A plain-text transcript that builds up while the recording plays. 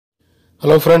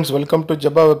Hello friends, welcome to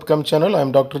Jeba webcam channel. I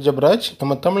am Dr. Jabraj.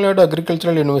 நம்ம Tamil Nadu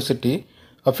agricultural university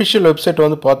official website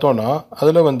வந்து பார்த்தோன்னா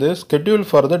அதில் வந்து schedule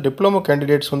for the diploma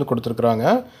candidates வந்து கொடுத்துருக்குறாங்க.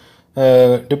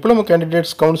 டிப்ளமோ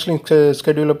கேண்டிடேட்ஸ் கவுன்சிலிங்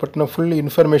ஸ்கெட்யூலை பற்றின ஃபுல்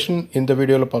இன்ஃபர்மேஷன் இந்த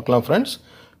வீடியோவில் பார்க்கலாம் ஃப்ரெண்ட்ஸ்.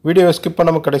 வீடியோவை ஸ்கிப்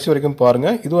பண்ணாமல் கடைசி வரைக்கும்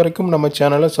பாருங்கள். இது வரைக்கும் நம்ம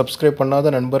சேனலை சப்ஸ்கிரைப்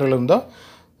பண்ணாத நண்பர்கள் இருந்தால்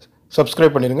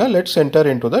சப்ஸ்கிரைப் பண்ணிடுங்க. Let's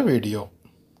enter into the video.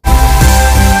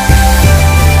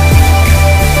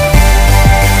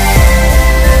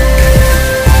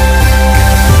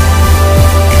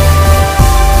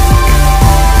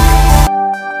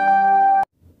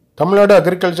 Tamil Nadu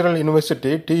agricultural university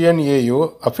TNAU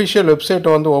official வெப்சைட்டை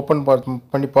வந்து ஓப்பன்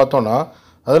பண்ணி பார்த்தோன்னா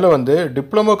அதில் வந்து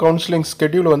டிப்ளமோ கவுன்சிலிங்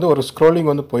ஸ்கெட்யூல் வந்து ஒரு ஸ்க்ரோலிங்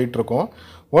வந்து போயிட்டுருக்கோம்.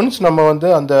 ஒன்ஸ் நம்ம வந்து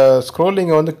அந்த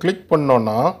ஸ்க்ரோலிங்கை வந்து கிளிக்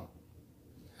பண்ணோன்னா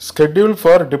ஸ்கெட்யூல்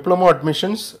ஃபார் டிப்ளமோ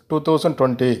அட்மிஷன்ஸ்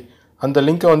 2020 அந்த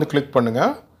லிங்க்கை வந்து கிளிக்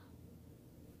பண்ணுங்கள்.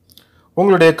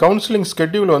 உங்களுடைய கவுன்சிலிங்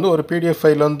ஸ்கெட்யூல் வந்து ஒரு PDF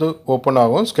ஃபைல் வந்து ஓப்பன்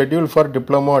ஆகும், ஸ்கெட்யூல் ஃபார்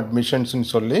டிப்ளமோ அட்மிஷன்ஸ்னு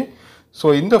சொல்லி.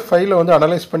 ஸோ இந்த ஃபைலை வந்து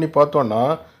அனலைஸ் பண்ணி பார்த்தோன்னா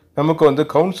நமக்கு வந்து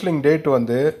கவுன்சிலிங் டேட்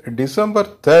வந்து December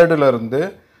 3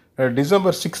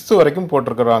 December 6 வரைக்கும்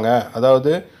போட்டிருக்கிறாங்க.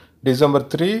 அதாவது December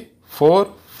 3, 4,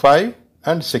 5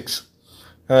 and 6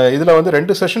 இதில் வந்து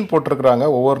 2 செஷன் போட்டிருக்கிறாங்க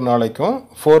ஒவ்வொரு நாளைக்கும்,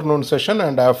 forenoon session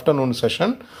and afternoon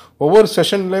session. ஒவ்வொரு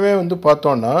செஷன்லேயுமே வந்து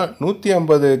பார்த்தோன்னா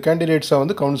 150 கேண்டிடேட்ஸை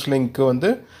வந்து கவுன்சிலிங்க்கு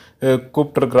வந்து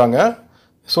கூப்பிட்டுருக்குறாங்க.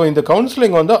 ஸோ இந்த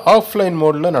கவுன்சிலிங் வந்து ஆஃப்லைன்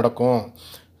மோடில் நடக்கும்.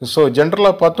 ஸோ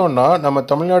ஜென்ரலாக பார்த்தோன்னா நம்ம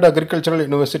தமிழ்நாடு அக்ரிகல்ச்சரல்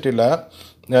யூனிவர்சிட்டியில்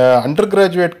அண்டர்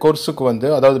கிராஜுவேட் கோர்ஸுக்கு வந்து,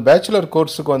 அதாவது பேச்சுலர்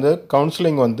கோர்ஸுக்கு வந்து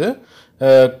கவுன்சிலிங் வந்து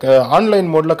ஆன்லைன்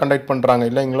மோடில் கண்டக்ட் பண்ணுறாங்க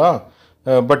இல்லைங்களா.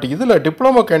 பட் இதில்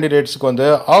டிப்ளமோ கேண்டிடேட்ஸுக்கு வந்து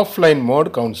offline mode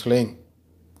counselling.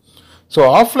 So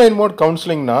offline mode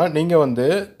கவுன்சிலிங்னா நீங்கள் வந்து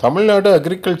தமிழ்நாடு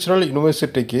அக்ரிகல்ச்சரல்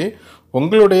யூனிவர்சிட்டிக்கு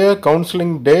உங்களுடைய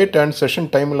கவுன்சிலிங் டேட் அண்ட் செஷன்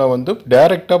டைமில் வந்து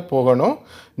டைரெக்டாக போகணும்.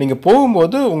 நீங்கள்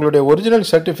போகும்போது உங்களுடைய ஒரிஜினல்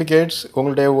சர்டிஃபிகேட்ஸ்,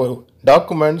 உங்களுடைய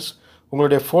டாக்குமெண்ட்ஸ்,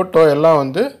 உங்களுடைய ஃபோட்டோ எல்லாம்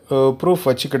வந்து ப்ரூஃப்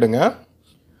வச்சுக்கிடுங்க.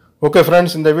 ஓகே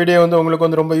ஃப்ரெண்ட்ஸ், இந்த வீடியோ வந்து உங்களுக்கு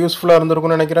வந்து ரொம்ப யூஸ்ஃபுல்லாக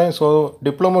இருந்திருக்கும்னு நினைக்கிறேன். ஸோ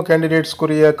டிப்ளமோ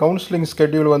கேண்டிடேட்ஸ்க்குரிய கவுன்சிலிங்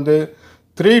ஸ்கெட்யூல் வந்து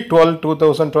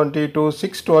 3/12/2020 to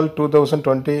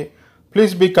 6/12/2020.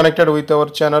 Please be connected with our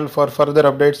channel for further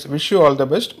updates. Wish you all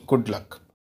the best. Good luck.